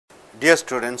Dear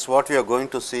students, what we are going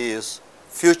to see is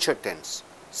future tense,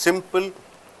 simple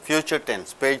future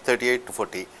tense, page 38 to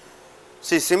 40.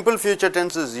 See, simple future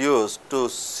tense is used to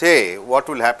say what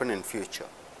will happen in future.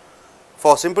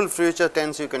 For simple future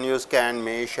tense, you can use can,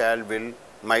 may, shall, will,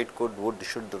 might, could, would,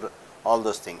 should, all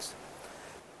those things.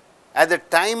 At the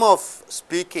time of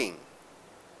speaking,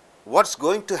 what's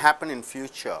going to happen in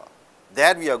future,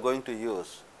 there we are going to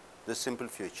use the simple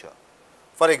future.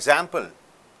 For example,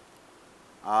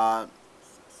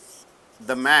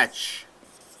 the match,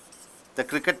 the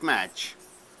cricket match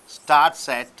starts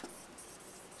at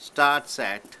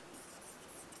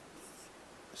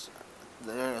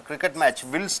the cricket match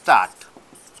will start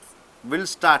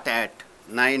at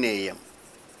 9 a.m.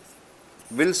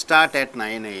 will start at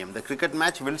 9 a.m. The cricket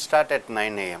match will start at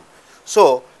 9 a.m.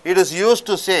 So, it is used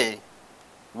to say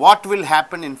what will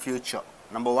happen in future.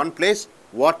 Number one place,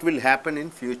 what will happen in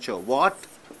future. What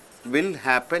will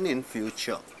happen in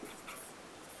future.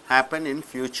 Happen in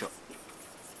future.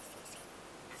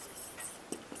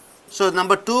 So,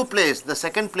 number two place, the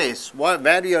second place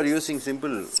where you are using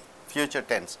simple future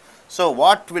tense. So,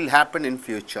 what will happen in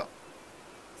future?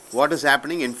 What is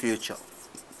happening in future?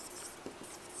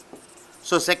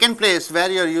 So, second place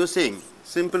where you are using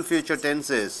simple future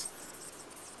tense is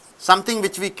something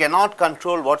which we cannot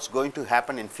control what's going to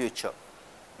happen in future,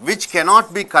 which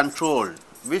cannot be controlled,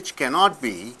 which cannot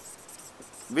be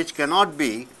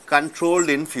controlled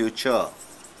in future,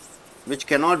 which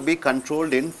cannot be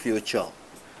controlled in future.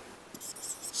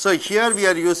 So, here we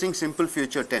are using simple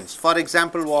future tense. For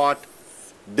example, what?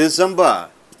 December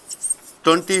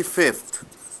 25th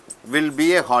will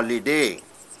be a holiday,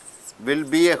 will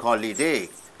be a holiday.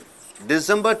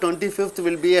 December 25th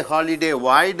will be a holiday.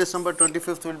 Why December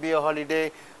 25th will be a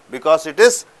holiday? Because it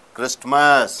is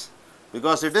Christmas.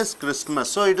 Because it is Christmas.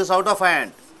 So, it is out of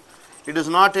hand. It is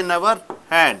not in our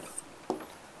hand.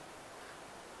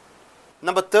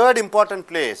 Number third important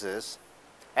place is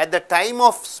at the time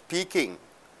of speaking,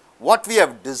 what we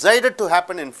have decided to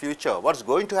happen in future, what's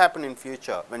going to happen in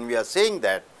future. When we are saying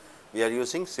that, we are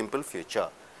using simple future.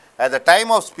 At the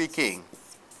time of speaking,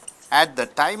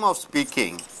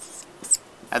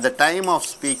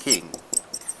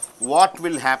 what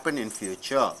will happen in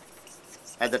future?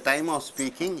 At the time of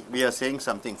speaking, we are saying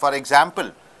something. For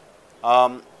example,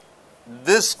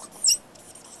 this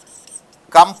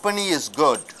company is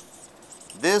good.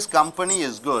 This company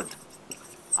is good.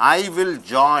 I will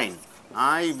join.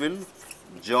 I will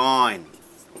join.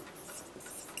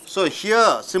 So,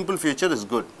 here simple future is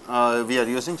good. We are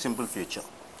using simple future.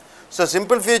 So,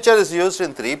 simple future is used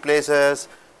in three places.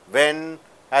 When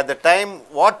at the time,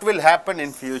 what will happen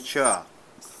in future?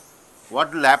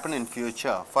 What will happen in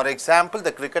future? For example,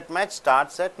 the cricket match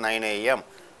starts at 9 a.m.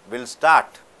 will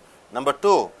start. Number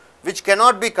two, which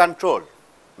cannot be controlled.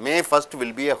 May 1st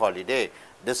will be a holiday.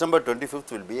 December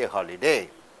 25th will be a holiday.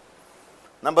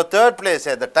 Number third place,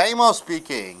 at the time of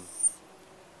speaking,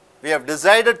 we have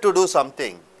decided to do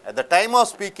something. At the time of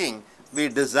speaking, we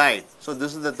decide. So,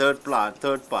 this is the third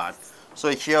part. So,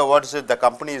 here what is it? The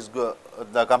company is good.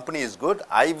 The company is good.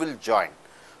 I will join.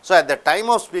 So, at the time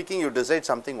of speaking, you decide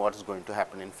something what is going to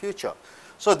happen in future.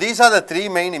 So, these are the three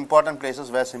main important places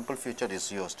where simple future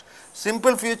is used.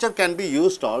 Simple future can be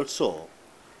used also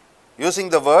using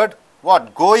the word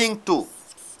what? Going to.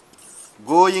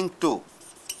 Going to.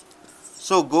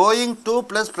 So, going to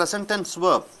plus present tense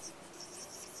verb.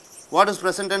 What is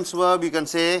present tense verb? You can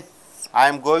say, I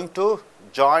am going to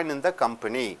join in the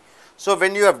company. So,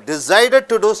 when you have decided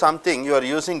to do something, you are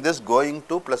using this going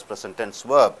to plus present tense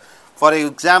verb. For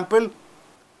example,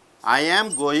 I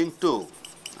am going to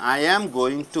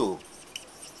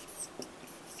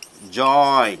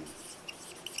join.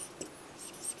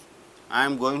 I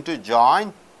am going to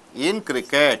join in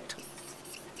cricket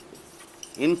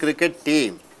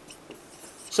team.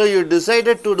 So, you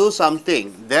decided to do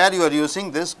something, there you are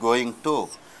using this going to.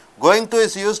 Going to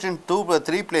is used in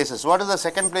three places. What is the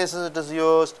second place it is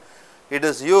used? It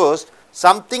is used,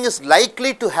 something is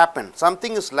likely to happen,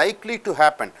 something is likely to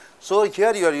happen. So,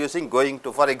 here you are using going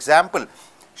to. For example,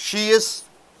 she is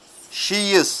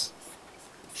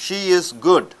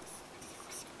good.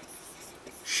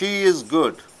 She is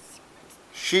good.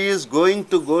 She is going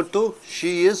to go to,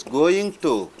 she is going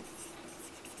to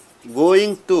go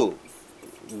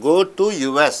to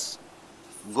US,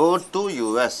 go to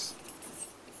US.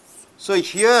 So,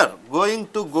 here going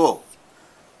to go,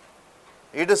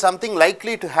 it is something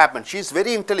likely to happen. She is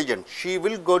very intelligent, she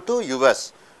will go to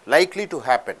US, likely to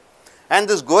happen. And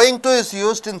this going to is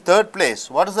used in third place.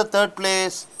 What is the third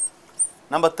place?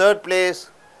 Number third place,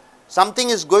 something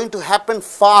is going to happen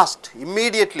fast,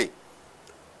 immediately.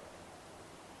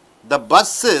 The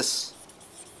bus is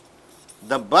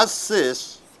The bus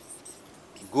is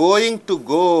going to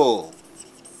go.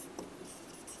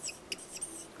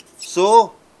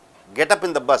 So, get up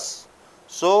in the bus.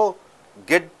 So,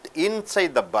 get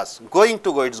inside the bus. Going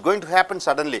to go, it's going to happen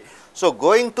suddenly. So,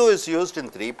 going to is used in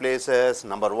 3 places.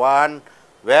 Number 1,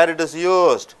 where it is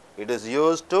used? It is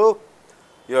used to,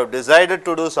 you have decided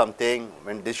to do something,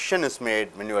 when decision is made,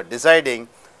 when you are deciding.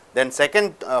 Then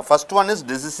second, first one is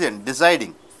decision,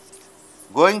 deciding.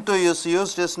 Going to is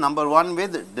used is number 1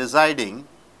 with deciding.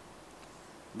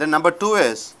 Then number 2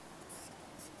 is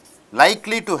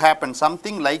likely to happen,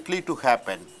 something likely to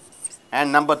happen.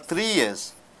 And number 3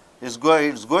 is it's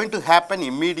going to happen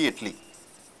immediately.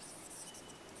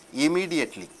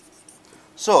 Immediately.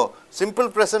 So, simple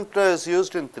present is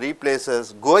used in 3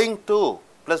 places. Going to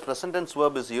plus present tense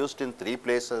verb is used in 3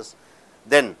 places.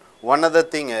 Then one other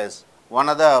thing is, one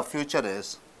other future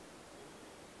is,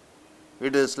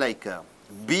 it is like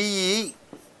be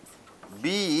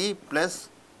plus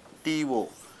to.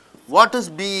 What is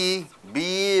be?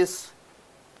 Be is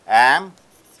am,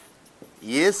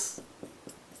 is,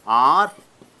 are,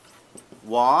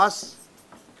 was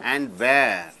and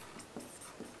were.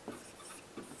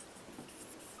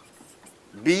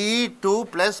 Be to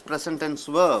plus present tense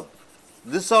verb.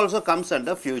 This also comes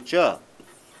under future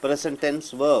present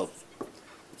tense verb.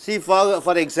 See,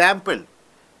 for example,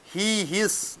 he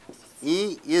is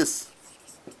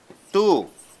to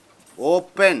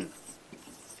open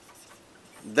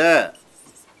the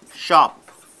shop.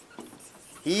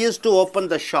 He is to open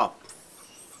the shop.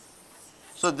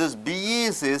 So, this be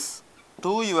is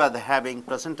to, you are having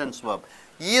present tense verb.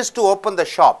 He is to open the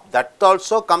shop. That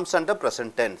also comes under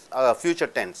present tense, future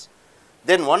tense.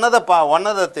 Then one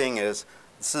other thing is,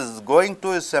 this is going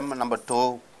to is number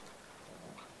 2.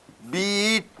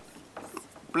 Be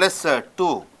plus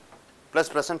to plus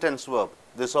present tense verb.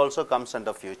 This also comes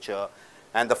under future.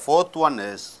 And the fourth one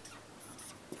is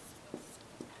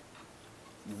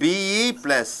be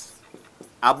plus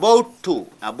about to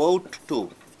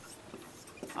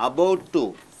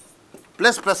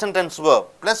plus present tense verb,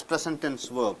 plus present tense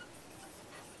verb,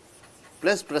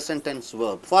 plus present tense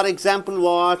verb. For example,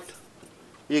 what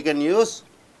you can use?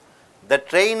 The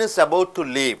train is about to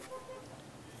leave.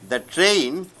 The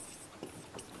train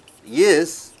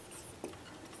is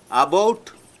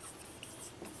about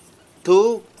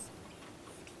to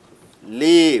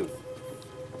leave.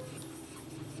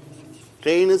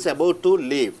 Train is about to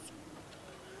leave.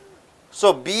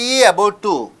 So, be about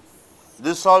to,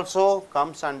 this also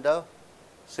comes under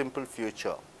simple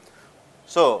future.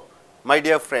 So, my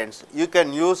dear friends, you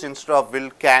can use instead of will,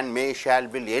 can, may, shall,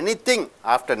 will, anything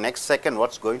after next second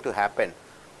what's going to happen.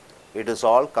 It is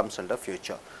all comes under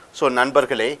future. So,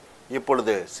 நண்பர்களே,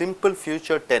 இப்பொழுது simple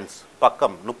future tense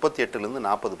பக்கம் 38 லிருந்து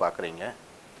 40 பார்க்குறீங்க.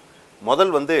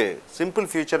 முதல் வந்து simple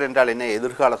future என்றால் என்ன?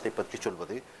 எதிர்காலத்தை பற்றி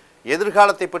சொல்வது.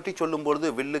 எதிர்காலத்தை பற்றி சொல்லும்போது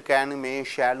will, can, may,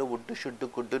 shall, would, should,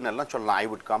 could எல்லாம் சொல்லலாம். I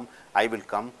would come, I will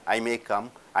come, I may come,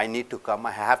 I need to come,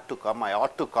 I have to come, I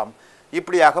ought to come.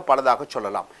 இப்படியாக பலதாக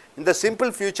சொல்லலாம். இந்த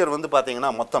simple future வந்து பார்த்தீங்கன்னா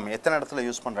மொத்தம் எத்தனை இடத்துல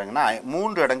யூஸ் பண்ணுறாங்கன்னா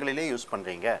 3 இடங்களிலே யூஸ்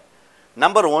பண்ணுறீங்க.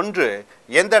 நம்பர் 1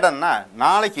 எந்த இடம்னா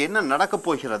நாளைக்கு என்ன நடக்க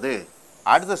போகிறது,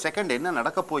 அடுத்த செகண்ட் என்ன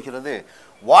நடக்க போகிறது,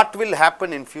 what will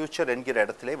happen in future என்கிற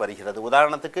இடத்திலே வருகிறது.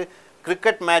 உதாரணத்துக்கு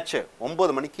கிரிக்கெட் மேட்ச்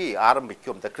 9 மணிக்கு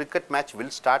ஆரம்பிக்கும். த cricket match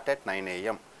will start at 9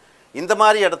 AM. இந்த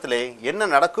மாதிரி இடத்துல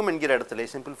என்ன நடக்கும் என்கிற இடத்துல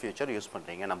சிம்பிள் ஃபியூச்சர் யூஸ்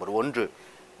பண்ணுறீங்க. நம்பர் 1.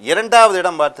 இரண்டாவது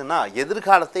இடம் பார்த்தீங்கன்னா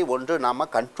எதிர்காலத்தை ஒன்று நாம்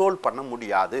கண்ட்ரோல் பண்ண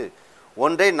முடியாது,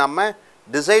 ஒன்றை நம்ம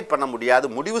டிசைட் பண்ண முடியாது,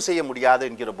 முடிவு செய்ய முடியாது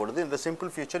என்கிற பொழுது இந்த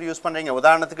சிம்பிள் ஃபியூச்சர் யூஸ் பண்ணுறீங்க.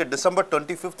 உதாரணத்துக்கு December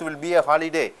 25th will be a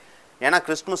holiday, ஏன்னா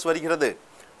கிறிஸ்துமஸ் வருகிறது.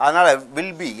 அதனால்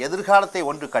வில் பி எதிர்காலத்தை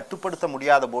ஒன்று கட்டுப்படுத்த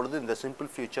முடியாத பொழுது இந்த சிம்பிள்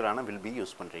ஃபியூச்சரான வில் பி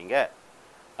யூஸ் பண்ணுறீங்க.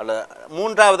 அல்ல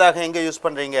மூன்றாவதாக எங்கே யூஸ்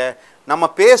பண்ணுறீங்க? நம்ம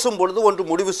பேசும் பொழுது ஒன்று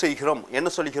முடிவு செய்கிறோம்.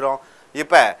 என்ன சொல்கிறோம்?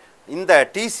 இப்போ இந்த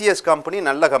டிசிஎஸ் கம்பெனி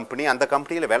நல்ல கம்பெனி, அந்த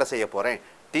கம்பெனியில் வேலை செய்ய போகிறேன்.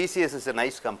 TCS is a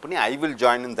nice company, I will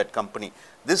join in that company.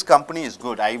 This company is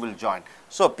good, I will join.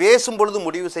 So, பேசும் பொழுது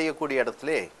முடிவு செய்யக்கூடிய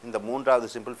இடத்திலே இந்த மூன்றாவது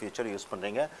சிம்பிள் ஃபியூச்சர் யூஸ்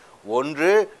பண்ணுறீங்க.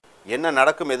 1 என்ன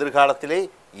நடக்கும் எதிர்காலத்திலே,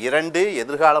 2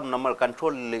 எதிர்காலம் நம்ம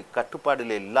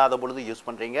கட்டுப்பாடில் இல்லாத பொழுது யூஸ்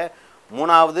பண்ணுறீங்க.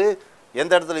 3வது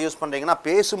எந்த இடத்துல யூஸ் பண்ணுறீங்கன்னா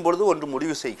பேசும் பொழுது ஒன்று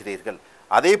முடிவு செய்கிறீர்கள்.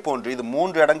 அதே போன்று இது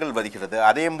 3 இடங்கள் வருகிறது.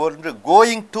 அதே போன்று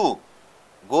கோயிங்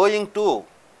டு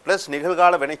ப்ளஸ்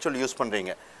நிகழ்கால வினைச்சொல் யூஸ்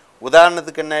பண்ணுறீங்க.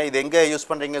 உதாரணத்துக்கு என்ன, இது எங்கே யூஸ்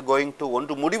பண்ணுறீங்க? கோயிங் டு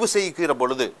ஒன்று முடிவு செய்கிற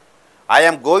பொழுது ஐ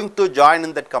am going to join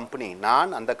in that company,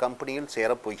 நான் அந்த கம்பெனியில்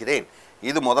சேரப்போகிறேன்.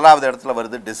 இது முதலாவது இடத்துல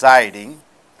வருது டிசைடிங்.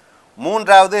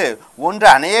 3வது ஒன்று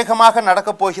அநேகமாக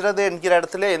நடக்கப் போகிறது என்கிற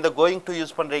இடத்துல இந்த கோயிங் டு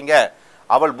யூஸ் பண்ணுறீங்க.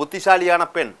 அவள் புத்திசாலியான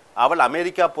பெண், அவள்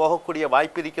அமெரிக்கா போகக்கூடிய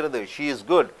வாய்ப்பு இருக்கிறது. She is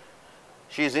good,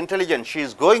 she is intelligent, she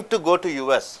is going to go to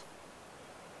US.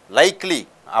 Likely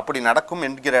அப்படி நடக்கும்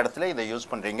என்கிற இடத்துல இதை யூஸ்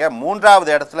பண்ணுறீங்க.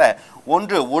 மூன்றாவது இடத்துல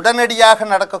ஒன்று உடனடியாக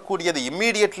நடக்கக்கூடியது,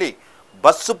 இம்மீடியட்லி.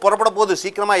 பஸ்ஸு புறப்பட போகுது,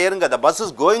 சீக்கிரமாக ஏறுங்க, the bus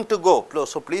is going to go,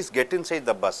 so please get inside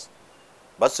the bus.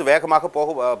 Bus வேகமாக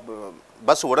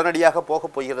பஸ் உடனடியாக போக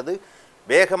போகிறது,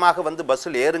 வேகமாக வந்து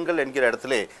பஸ்ஸில் ஏறுங்கள் என்கிற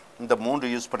இடத்துல இந்த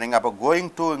 3 யூஸ் பண்ணுறீங்க. அப்போ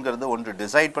கோயிங் டுங்கிறது ஒன்று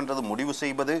டிசைட் பண்ணுறது, முடிவு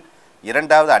செய்வது.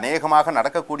 இரண்டாவது அநேகமாக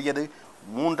நடக்கக்கூடியது.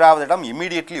 மூன்றாவது இடம்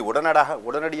இம்மீடியட்லி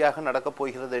உடனடியாக நடக்கப்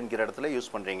போகிறது என்கிற இடத்துல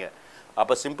யூஸ் பண்ணுறீங்க.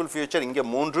 அப்போ சிம்பிள் ஃபியூச்சர் இங்கே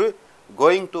 3,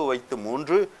 கோயிங் டு வைத்து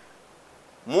 3.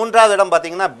 மூன்றாவது இடம்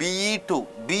பார்த்தீங்கன்னா பிஇ டு.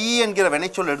 பிஇ என்கிற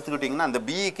வினைச்சொல் எடுத்துக்கிட்டிங்கன்னா அந்த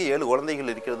பிஇக்கு 7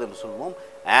 குழந்தைகள் இருக்கிறது என்று சொல்லுவோம்.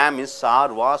 ஆம், is,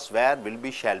 R, was, where, will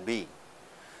be, shall be.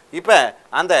 இப்போ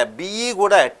அந்த பிஇ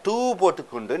கூட டு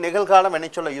போட்டுக்கொண்டு நிகழ்காலம்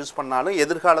வினைச்சொல்லை யூஸ் பண்ணாலும்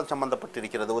எதிர்காலம்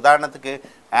சம்மந்தப்பட்டிருக்கிறது. உதாரணத்துக்கு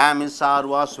ஆம், இஸ், ஆர்,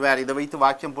 வாஸ், வேர் இதை வைத்து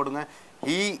வாக்கியம் போடுங்க.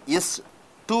 He is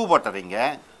to போட்டுறீங்க.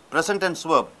 Present tense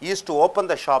verb is to open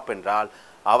the shop என்றால்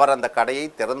அவர் அந்த கடையை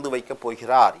திறந்து வைக்கப்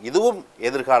போகிறார். இதுவும்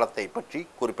எதிர்காலத்தை பற்றி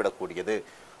குறிப்பிடக்கூடியது.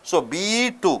 ஸோ பிஇ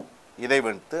டு இதை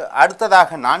வைத்து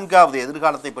அடுத்ததாக நான்காவது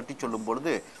எதிர்காலத்தை பற்றி சொல்லும்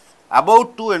பொழுது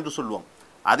அபவுட் டு என்று சொல்லுவோம்.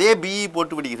 அதே பிஇ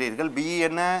போட்டு விடுகிறீர்கள். பிஇ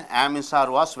என்ன? ஆம், is,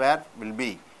 R, was, where, will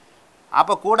be.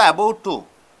 அப்போ கூட about to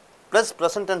plus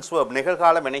present tense verb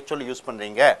நிகழ்கால வினைச்சொல் யூஸ்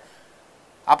பண்ணுறீங்க.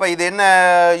 அப்போ இது என்ன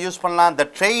யூஸ் பண்ணலாம்? த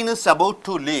train is about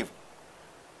to leave.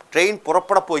 Train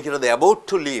புறப்பட போகிறது, about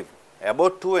to leave.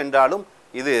 About to என்றாலும்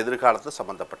இது எதிர்காலத்தில்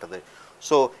சம்பந்தப்பட்டது.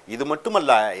 ஸோ இது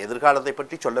மட்டுமல்ல, எதிர்காலத்தை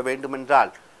பற்றி சொல்ல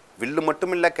வேண்டுமென்றால் வில்லு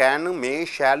மட்டுமில்லை, can, May,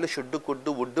 Shalu, shoot,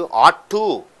 good, உட்டு, ஆட் டு,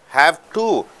 ஹேவ் டு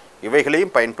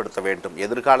இவைகளையும் பயன்படுத்த வேண்டும்.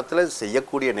 எதிர்காலத்தில்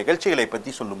செய்யக்கூடிய நிகழ்ச்சிகளை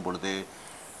பற்றி சொல்லும் பொழுது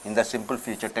இந்த சிம்பிள்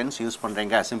ஃபியூச்சர் டென்ஸ் யூஸ்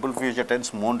பண்ணுறீங்க. சிம்பிள் ஃபியூச்சர்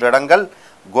டென்ஸ் 3 இடங்கள்,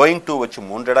 கோயிங் டு வச்சு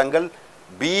 3 இடங்கள்,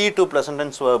 BE to present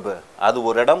tense verb அது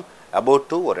ஒரு இடம், அபவுட்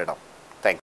டு ஒரு இடம்.